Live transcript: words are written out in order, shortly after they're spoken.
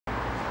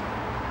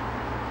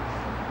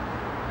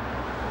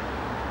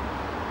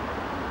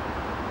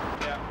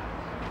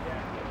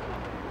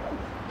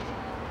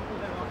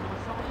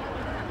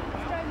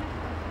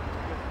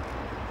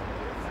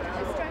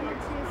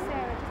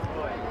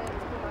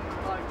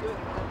Hi,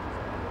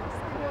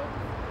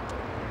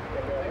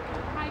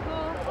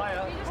 Paul.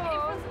 Hiya. Can you just get in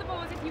front of the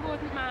board if you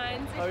wouldn't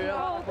mind? Oh, yeah.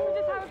 Paul, can we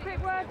just have a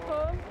quick word,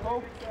 Paul?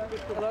 Paul,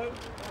 just below.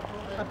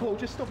 Paul,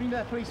 just stopping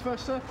there, please,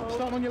 first, sir.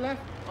 Starting on your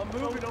left. I'm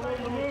moving, I'm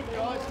on the move,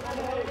 guys.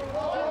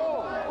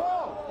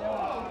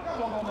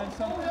 Strong on then,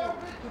 son.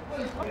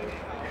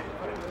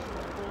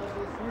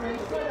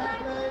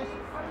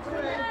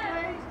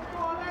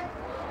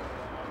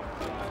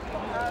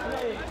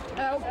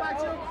 Elle, back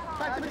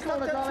to the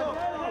corner, darling.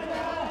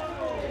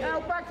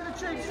 Elle, back to the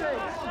cheap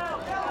seats.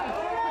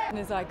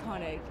 Is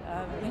iconic.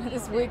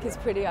 This week is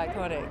pretty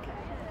iconic.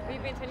 Have you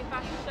been to any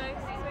fashion shows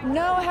this week?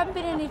 No, I haven't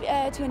been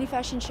to any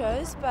fashion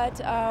shows, but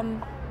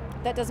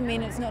that doesn't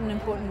mean it's not an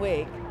important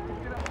week.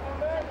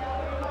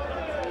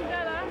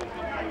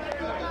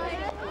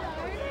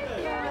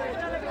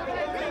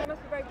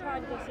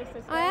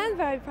 I am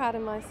very proud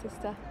of my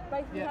sister.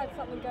 Both of you had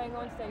something going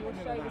on today, your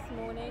show this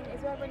morning.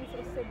 Is there ever any sort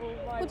of civil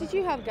rivalry? What did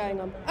you have going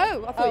on?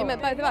 Oh, I thought you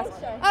meant both of us.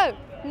 Oh,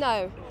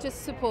 no,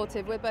 just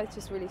supportive. We're both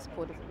just really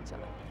supportive of each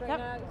other. But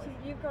now,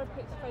 you've got a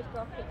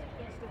photograph of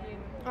you.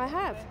 I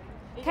have.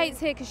 Kate's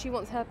here because she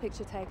wants her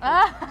picture taken.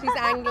 She's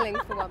angling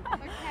for one.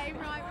 Okay,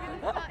 right, we're going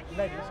to start here.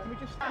 Ladies, can we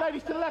just...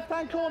 Ladies, to the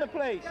left-hand corner,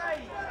 please.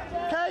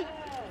 Kate,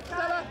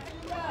 Stella.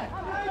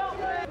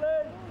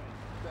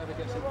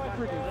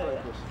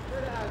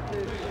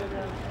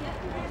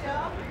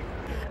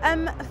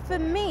 For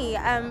me,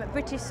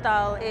 British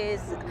style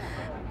is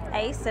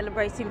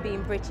celebrating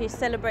being British,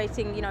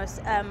 celebrating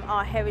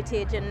our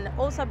heritage, and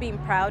also being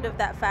proud of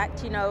that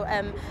fact.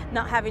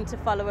 Not having to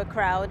follow a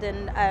crowd,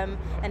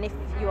 and if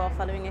you are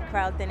following a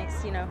crowd, then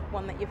it's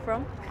one that you're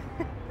from.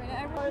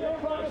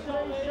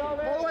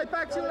 All the way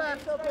back to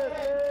left.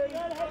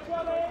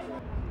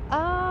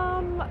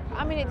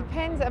 I mean, it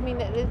depends. I mean,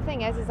 the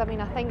thing is, I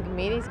think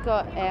Mary's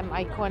got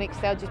iconic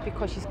style just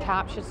because she's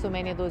captured so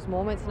many of those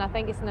moments, and I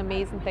think it's an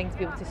amazing thing to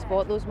be able to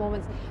spot those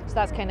moments. So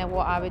that's kind of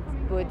what I would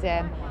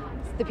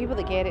the people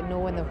that get it know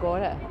when they've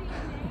got it.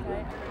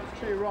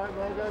 To your right,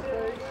 Margot,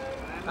 please.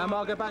 And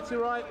Margot, back to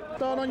your right.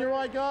 Start on your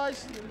right,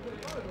 guys.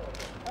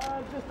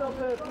 And just up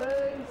here,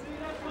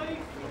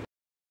 please.